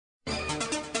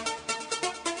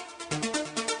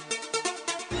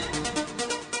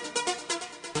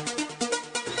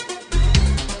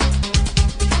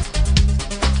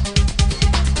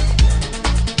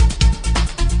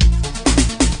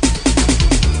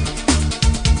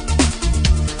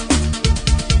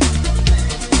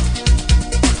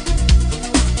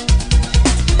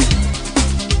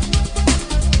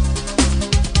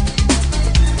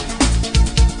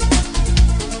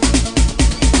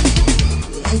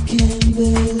can't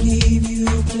believe you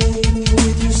played me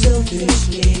with your selfish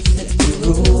games. After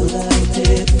all I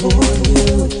did for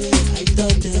you, I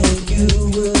thought that you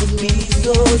would be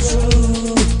so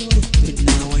true, but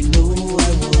now I know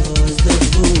I was the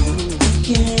fool. I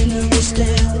can't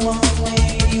understand what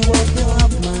made you walk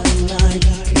off my line.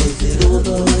 Was it all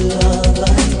the love I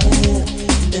had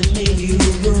that made you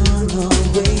run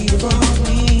away from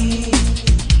me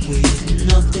with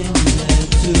nothing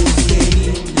left to say?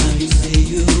 Now you say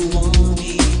you want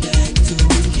me back to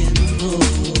rekindle,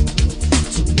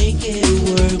 to make it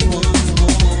work once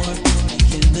more. I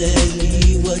can't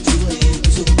believe what you did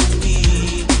to me.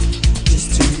 Just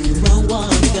turn around,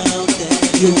 walk out that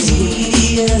you're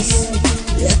devious.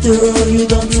 After all you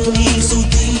done to me, so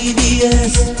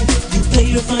devious. You play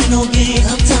your final game,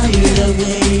 I'm tired of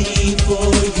waiting for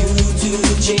you to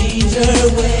change your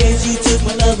ways. You took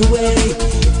my love away,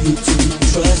 you took my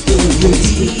trust away. You're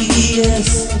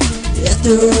devious.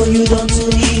 After all you done to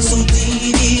me, so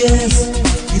devious.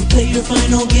 You play your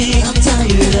final game, I'm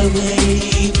tired of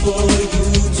waiting for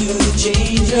you to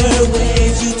change your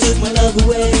ways. You took my love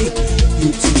away, you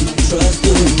took my trust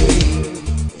away.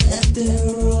 After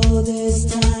all this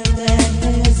time that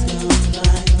has gone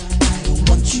by, I don't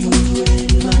want you in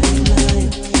my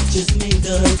life. Just make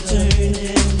the turn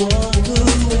and walk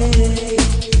away.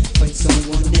 Find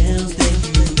someone else that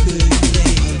you could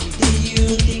play. Did you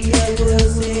think I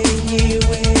was in here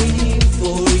waiting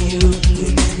for you?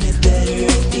 When I had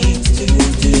better things to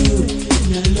do.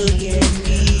 Now look at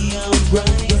me, I'm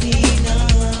rising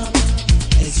up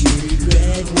as you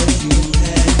regret what you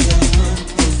had done.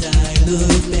 As I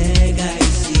look back, I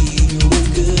see you were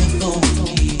good for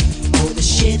me. All the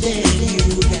shit that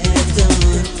you had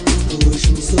done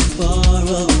pushed me so far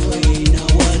away. Now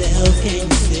what else can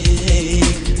you say?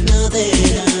 Now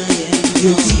that I am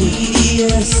your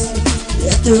devious.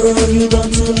 After all you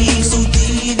done to me, so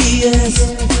devious.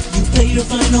 You play your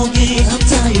final game, I'm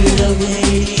tired of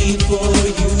waiting for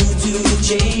you to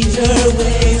change your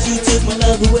ways. You took my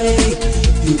love away,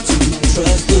 you took my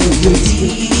trust away. You're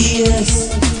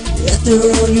devious. After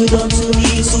all you done to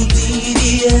me, so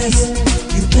devious.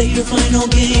 You play your final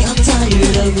game, I'm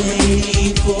tired of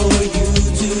waiting for you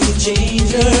to change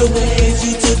your ways.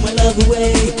 You took my love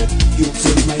away, you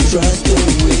took my trust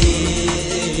away.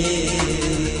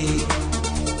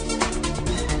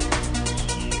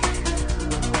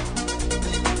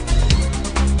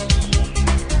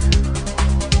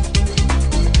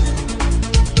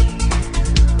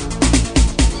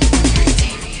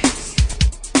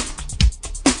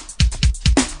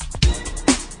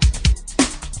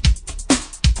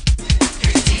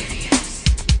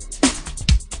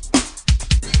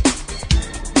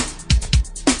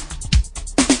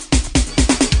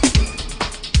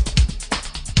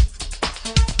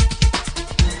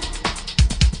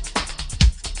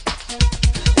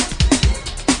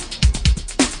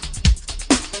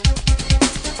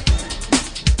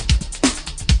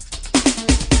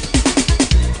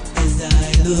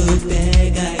 Look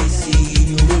back, I see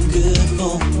you were good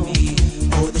for me.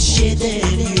 All the shit that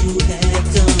you had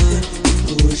done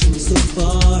pushed me so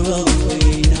far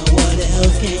away. Now what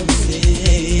else can you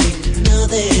say? Now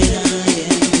that I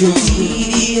am your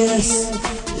devious.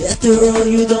 After all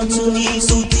you done to me,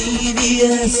 so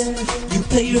devious. You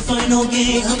play your final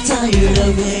game, I'm tired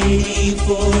of waiting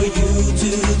for you to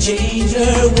change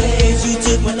your ways. You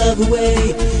took my love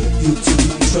away, you took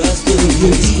my trust away.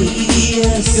 You're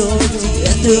devious.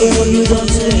 After all you done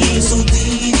to me, so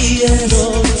devious.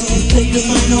 You play your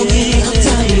final game, I'm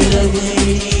tired of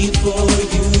waiting for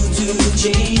you to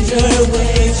change your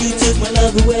ways. You took my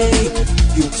love away,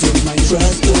 you took my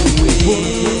trust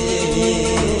away.